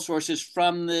historical sources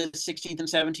from the 16th and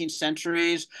 17th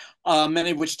centuries, many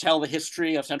of which tell the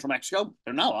history of Central Mexico.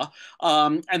 They're Nahua.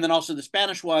 And then also the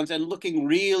Spanish ones, and looking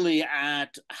really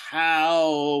at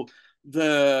how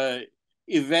the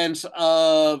events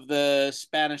of the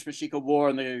Spanish Mexica War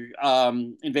and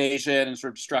the invasion and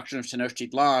sort of destruction of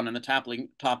Tenochtitlan and the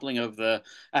toppling of the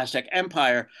Aztec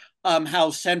Empire, how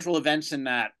central events in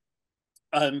that,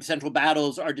 central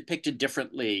battles are depicted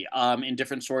differently in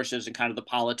different sources and kind of the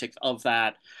politics of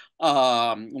that,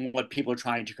 what people are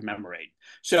trying to commemorate.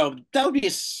 So that would be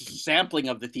a sampling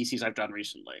of the theses I've done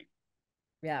recently.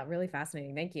 Yeah, really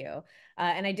fascinating. Thank you.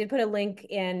 And I did put a link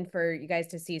in for you guys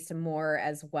to see some more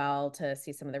as well, to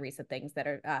see some of the recent things that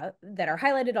are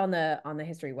highlighted on the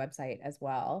history website as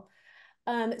well.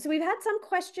 So we've had some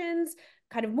questions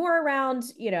kind of more around,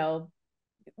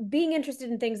 being interested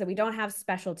in things that we don't have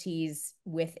specialties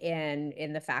within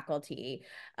in the faculty.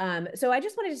 So I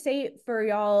just wanted to say for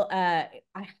y'all, I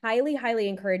highly, highly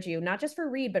encourage you, not just for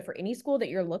Reed, but for any school that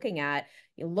you're looking at,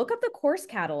 you look up the course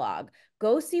catalog.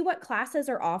 Go see what classes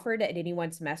are offered at any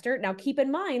one semester. Now, keep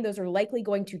in mind, those are likely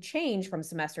going to change from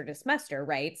semester to semester,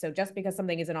 right? So just because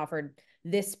something isn't offered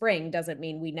this spring doesn't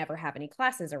mean we never have any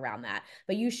classes around that.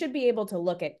 But you should be able to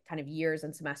look at kind of years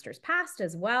and semesters past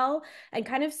as well and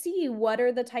kind of see what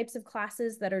are the types of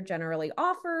classes that are generally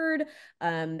offered.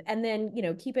 And then,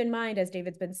 keep in mind, as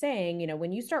David's been saying,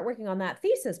 when you start working on that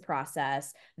thesis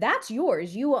process, that's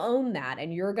yours. You own that,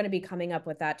 and you're going to be coming up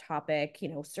with that topic,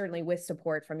 certainly with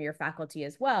support from your faculty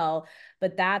as well.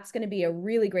 But that's going to be a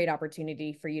really great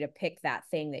opportunity for you to pick that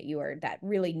thing that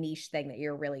really niche thing that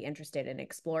you're really interested in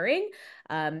exploring.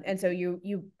 And so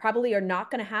you probably are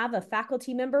not going to have a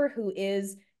faculty member who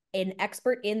is an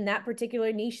expert in that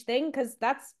particular niche thing, because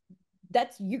that's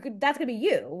gonna be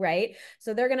you, right?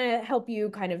 So they're gonna help you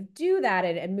kind of do that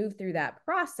and move through that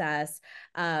process.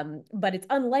 But it's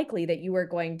unlikely that you are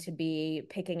going to be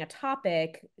picking a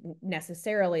topic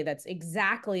necessarily that's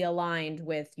exactly aligned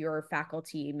with your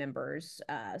faculty members'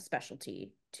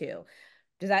 specialty too.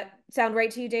 Does that sound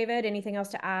right to you, David? Anything else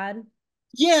to add?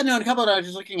 Yeah, no, and a couple of I was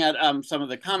just looking at some of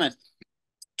the comments.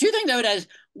 Two things I would add is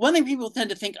one thing people tend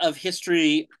to think of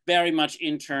history very much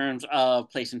in terms of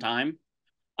place and time.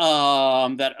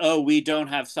 That, oh, we don't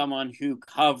have someone who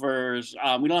covers,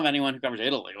 we don't have anyone who covers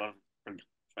Italy.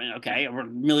 Okay, or a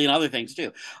million other things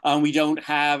too. We don't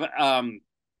have,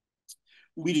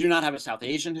 we do not have a South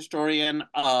Asian historian.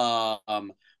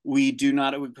 We do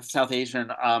not have a South Asian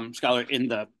scholar in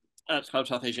the scholar of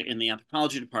South Asia in the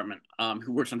anthropology department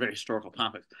who works on very historical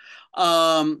topics.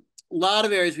 A lot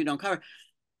of areas we don't cover,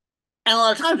 and a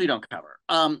lot of times we don't cover.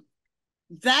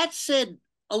 That said,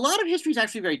 a lot of history is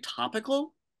actually very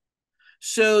topical.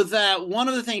 So that one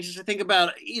of the things is to think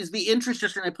about, is the interest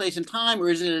just in a place and time, or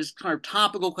is it a kind of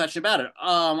topical question about it?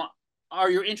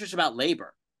 Are your interests about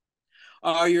labor?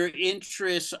 Are your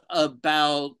interests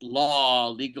about law,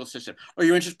 legal system? Are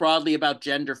your interests broadly about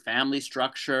gender, family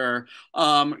structure?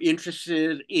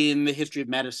 Interested in the history of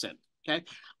medicine? Okay.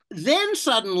 Then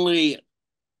suddenly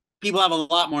people have a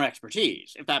lot more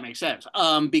expertise, if that makes sense,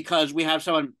 because we have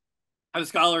someone, a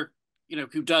scholar,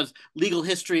 who does legal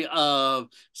history of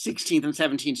 16th and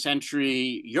 17th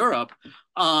century Europe.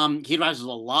 He advises a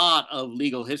lot of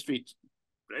legal history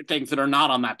things that are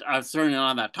not on that, certainly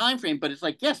not on that time frame. But it's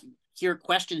like, yes, here are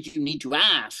questions you need to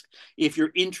ask if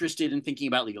you're interested in thinking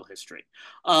about legal history.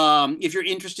 If you're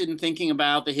interested in thinking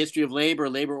about the history of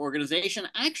labor organization,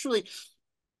 actually,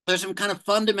 there's some kind of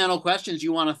fundamental questions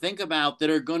you want to think about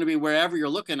that are going to be wherever you're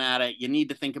looking at it. You need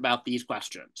to think about these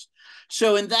questions.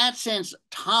 So in that sense,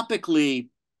 topically,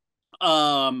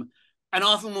 and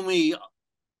often when we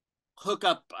hook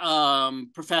up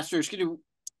professors,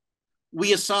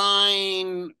 we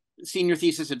assign senior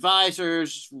thesis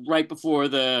advisors right before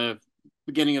the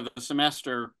beginning of the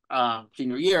semester,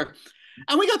 senior year.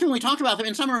 And we go through and we talk about them,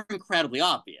 and some are incredibly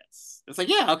obvious. It's like,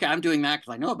 yeah, okay, I'm doing that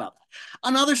because I know about that.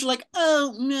 And others are like,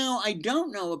 oh, no, I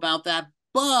don't know about that,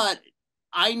 but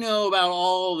I know about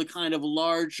all the kind of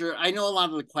larger, I know a lot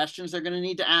of the questions they're going to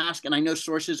need to ask, and I know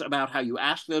sources about how you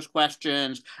ask those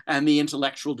questions and the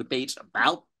intellectual debates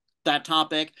about that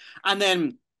topic. And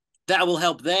then that will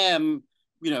help them,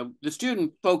 the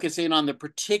student focus in on the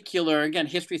particular. Again,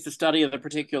 history is the study of the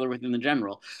particular within the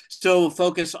general. So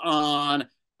focus on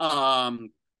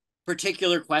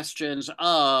particular questions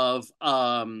of,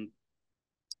 like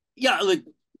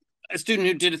a student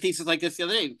who did a thesis like this the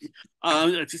other day,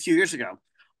 a few years ago,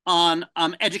 on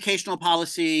educational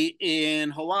policy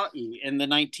in Hawaii in the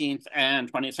 19th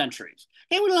and 20th centuries.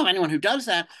 Hey, we don't have anyone who does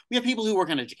that. We have people who work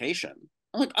on education.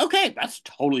 I'm like, okay, that's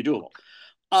totally doable.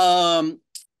 And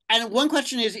one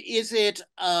question is it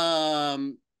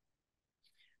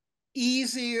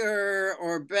easier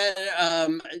or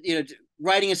better,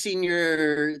 writing a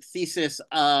senior thesis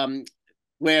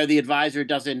where the advisor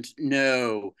doesn't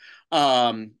know?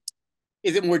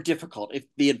 Is it more difficult if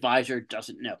the advisor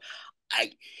doesn't know?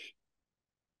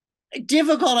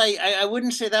 Difficult, I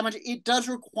wouldn't say that much. It does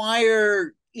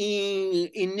require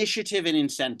initiative and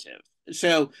incentive.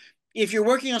 So if you're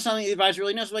working on something the advisor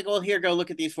really knows, like, well, here, go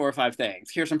look at these 4 or 5 things.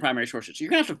 Here's some primary sources. You're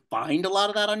going to have to find a lot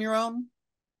of that on your own.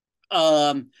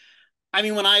 I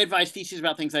mean, when I advise theses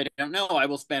about things I don't know, I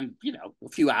will spend, a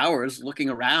few hours looking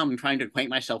around and trying to acquaint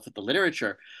myself with the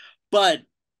literature. But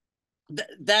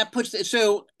that puts,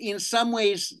 so in some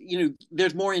ways,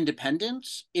 there's more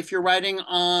independence if you're writing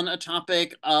on a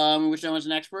topic which no one's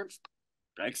an expert.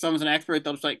 Like, someone's an expert,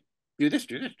 they'll just like, do this.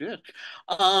 I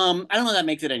don't know if that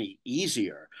makes it any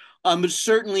easier. But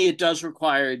certainly it does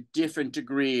require a different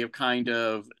degree of kind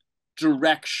of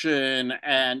direction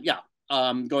and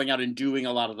going out and doing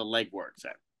a lot of the legwork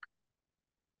there.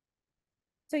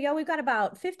 So, y'all, we've got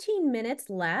about 15 minutes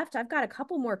left. I've got a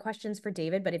couple more questions for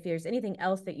David, but if there's anything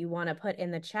else that you want to put in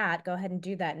the chat, go ahead and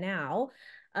do that now.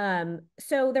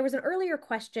 So there was an earlier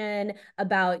question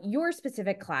about your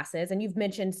specific classes, and you've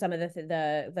mentioned some of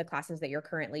the classes that you're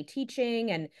currently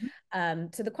teaching. And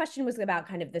so the question was about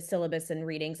kind of the syllabus and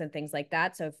readings and things like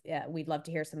that. So we'd love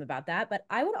to hear some about that. But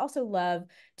I would also love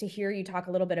to hear you talk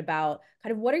a little bit about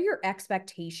kind of what are your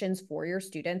expectations for your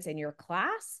students in your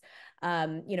class?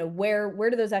 Where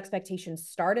do those expectations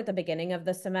start at the beginning of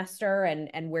the semester,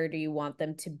 and where do you want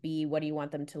them to be? What do you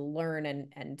want them to learn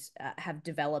and have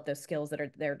developed those skills that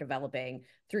they're developing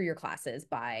through your classes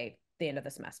by the end of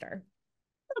the semester?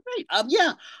 Great.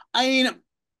 Yeah. I mean,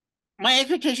 my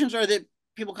expectations are that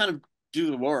people kind of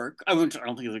do the work. I don't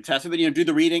think it's excessive, but do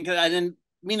the reading. Because I didn't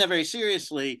mean that very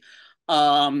seriously.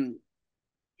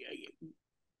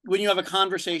 When you have a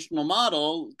conversational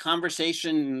model,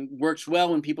 conversation works well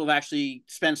when people have actually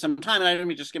spent some time. And I don't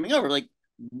mean just skimming over. Like,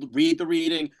 read the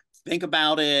reading, think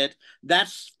about it.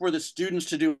 That's for the students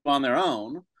to do on their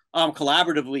own.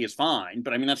 Collaboratively is fine,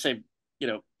 but I mean, let's say,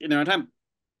 in their own time.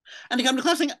 And to come to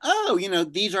class saying, oh,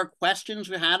 these are questions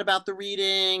we had about the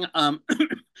reading. And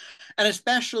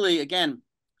especially, again,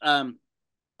 and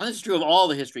this is true of all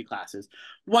the history classes,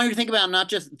 want you to think about not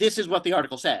just this is what the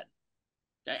article said.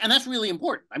 And that's really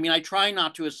important. I mean, I try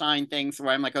not to assign things where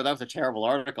I'm like, oh, that was a terrible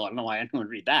article. I don't know why anyone would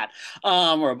read that,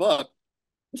 or a book.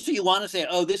 So you want to say,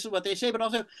 oh, this is what they say. But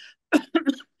also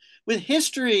with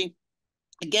history,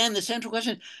 again, the central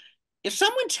question, if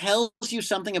someone tells you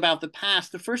something about the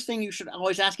past, the first thing you should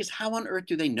always ask is, how on earth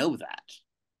do they know that?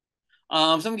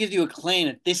 If someone gives you a claim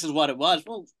that this is what it was,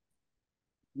 well,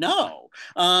 no.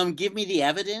 Give me the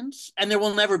evidence, and there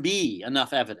will never be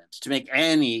enough evidence to make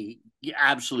any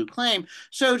absolute claim.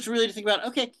 So it's really to think about,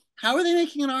 okay, how are they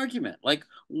making an argument? Like,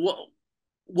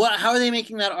 how are they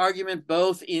making that argument,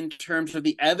 both in terms of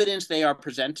the evidence they are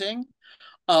presenting?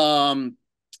 Um,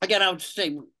 Again, I would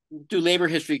say do labor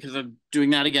history because I'm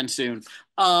doing that again soon.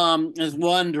 There's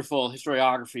wonderful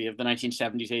historiography of the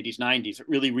 1970s, 80s, 90s. It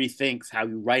really rethinks how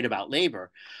you write about labor.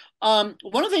 One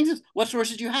of the things is, what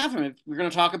sources do you have from it? We're going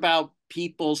to talk about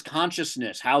people's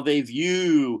consciousness, how they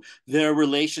view their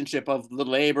relationship of the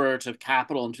laborer to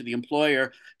capital and to the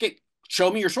employer. Okay,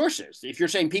 show me your sources. If you're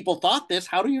saying people thought this,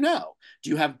 how do you know? Do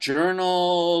you have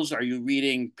journals? Are you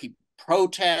reading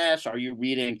protests? Are you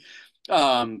reading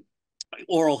um,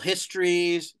 oral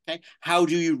histories? Okay, how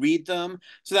do you read them?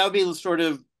 So that would be sort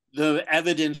of the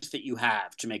evidence that you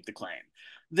have to make the claim.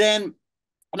 Then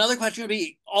another question would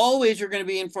be, always you're going to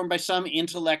be informed by some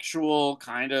intellectual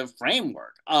kind of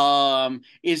framework.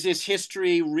 Is this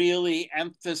history really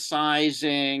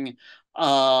emphasizing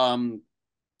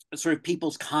sort of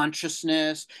people's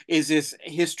consciousness? Is this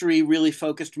history really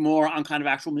focused more on kind of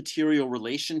actual material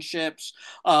relationships?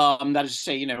 That is to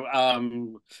say,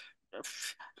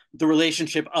 the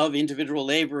relationship of individual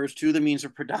laborers to the means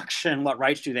of production. What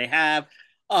rights do they have?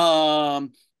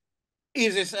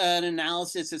 Is this an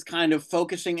analysis that's kind of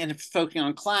focusing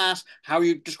on class? How are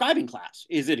you describing class?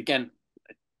 Is it, again,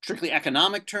 strictly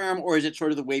economic term, or is it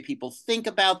sort of the way people think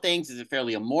about things? Is it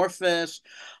fairly amorphous?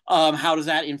 How does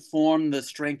that inform the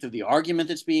strength of the argument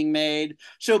that's being made?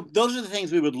 So those are the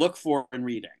things we would look for in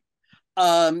reading.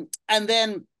 And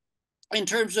then in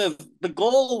terms of the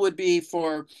goal would be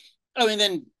for, I mean,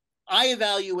 then I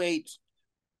evaluate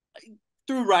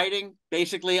through writing,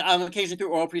 basically, occasionally through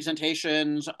oral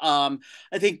presentations. I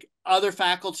think other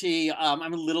faculty,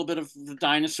 I'm a little bit of the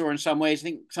dinosaur in some ways. I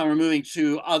think some are moving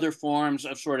to other forms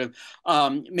of sort of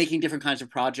making different kinds of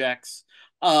projects.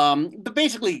 But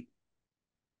basically,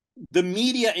 the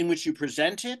media in which you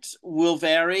present it will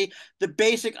vary. The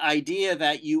basic idea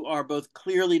that you are both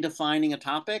clearly defining a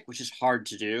topic, which is hard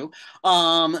to do,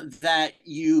 that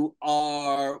you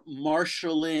are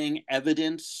marshaling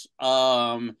evidence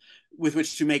with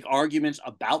which to make arguments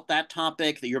about that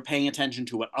topic, that you're paying attention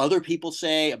to what other people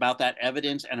say about that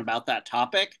evidence and about that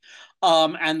topic,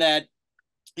 and that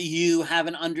you have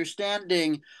an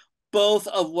understanding both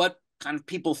of what kind of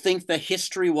people think the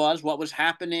history was, what was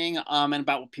happening, and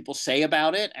about what people say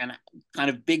about it, and kind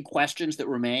of big questions that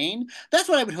remain. That's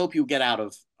what I would hope you get out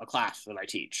of a class that I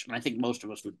teach. And I think most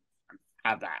of us would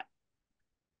have that.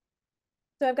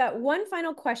 So I've got one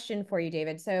final question for you,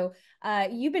 David. So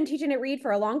you've been teaching at Reed for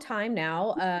a long time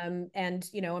now, and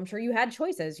I'm sure you had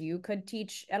choices. You could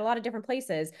teach at a lot of different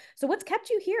places. So what's kept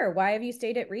you here? Why have you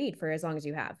stayed at Reed for as long as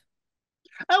you have?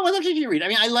 Oh, I love teaching Reed. I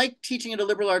mean, I like teaching at a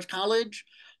liberal arts college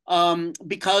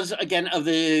because, again, of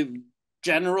the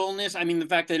generalness. I mean, the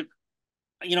fact that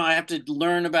I have to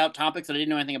learn about topics that I didn't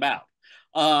know anything about.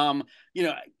 Um,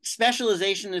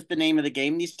 Specialization is the name of the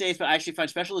game these days, but I actually find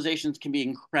specializations can be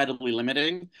incredibly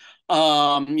limiting.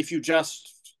 If you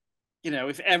just,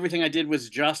 if everything I did was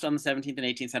just on the 17th and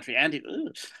 18th century anti,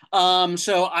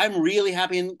 so I'm really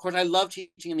happy. And of course, I love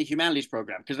teaching in the humanities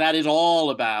program because that is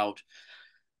all about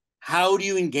how do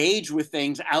you engage with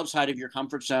things outside of your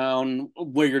comfort zone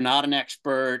where you're not an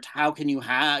expert. How can you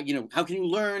how can you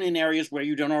learn in areas where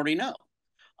you don't already know?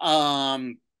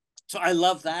 um so I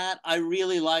love that. I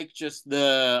really like just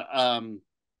the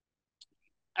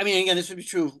I mean, again, this would be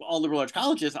true of all liberal arts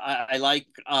colleges. I like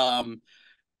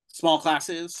small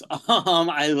classes.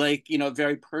 I like,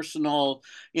 very personal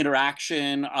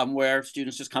interaction, where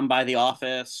students just come by the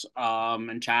office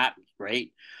and chat.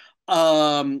 Great.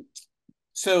 um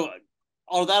so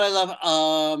all that I love.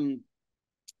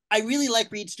 I really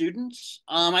like Reed students.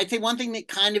 I'd say one thing that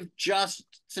kind of just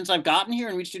since I've gotten here,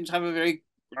 and Reed students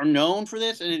are known for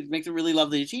this, and it makes it really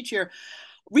lovely to teach here.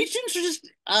 Reed students are just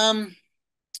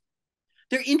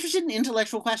they're interested in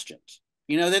intellectual questions.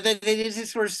 They're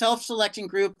this sort of self-selecting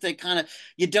group that kind of,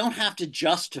 you don't have to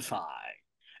justify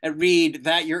at Reed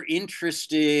that you're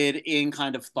interested in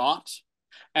kind of thought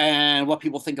and what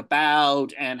people think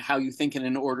about and how you think in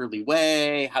an orderly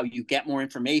way, how you get more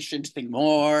information to think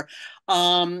more.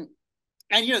 Um,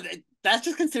 and that's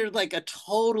just considered like a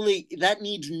totally, that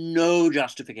needs no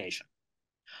justification.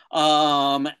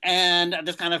 And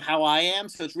that's kind of how I am.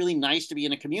 So it's really nice to be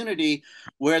in a community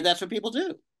where that's what people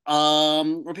do.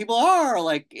 Where people are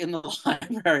like in the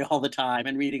library all the time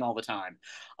and reading all the time.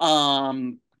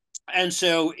 Um, and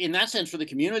so in that sense, for the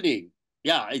community,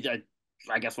 yeah,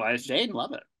 I guess why I stayed and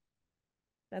love it.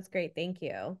 That's great. Thank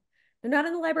you. They're not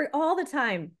in the library all the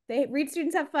time. Reed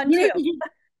students have fun You too. know,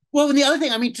 well, and the other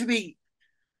thing, I mean, to be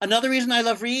another reason I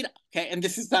love Reed, okay, and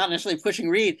this is not necessarily pushing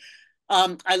Reed.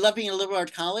 I love being in a liberal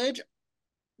arts college.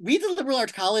 Reed's a liberal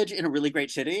arts college in a really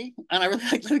great city, and I really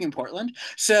like living in Portland.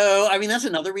 So, I mean, that's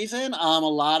another reason. A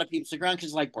lot of people stick around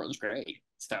because like Portland's great.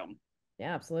 So,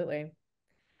 Yeah, absolutely.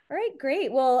 All right,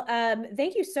 great. Well,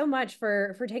 thank you so much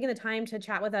for taking the time to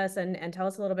chat with us and tell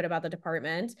us a little bit about the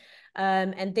department.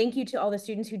 And thank you to all the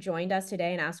students who joined us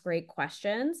today and asked great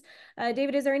questions.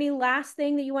 David, is there any last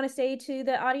thing that you want to say to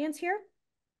the audience here?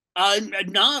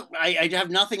 not I have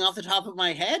nothing off the top of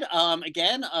my head.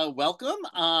 Again, welcome.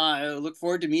 I look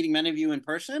forward to meeting many of you in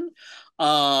person.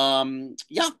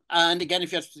 Yeah, and again,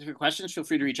 if you have specific questions, feel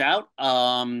free to reach out.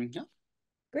 Yeah.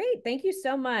 Great. Thank you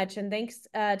so much. And thanks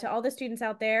to all the students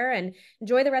out there and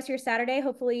enjoy the rest of your Saturday.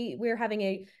 Hopefully, we're having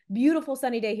a beautiful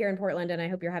sunny day here in Portland, and I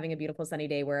hope you're having a beautiful sunny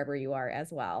day wherever you are as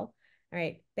well. All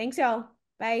right. Thanks, y'all.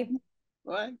 Bye.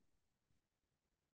 Bye.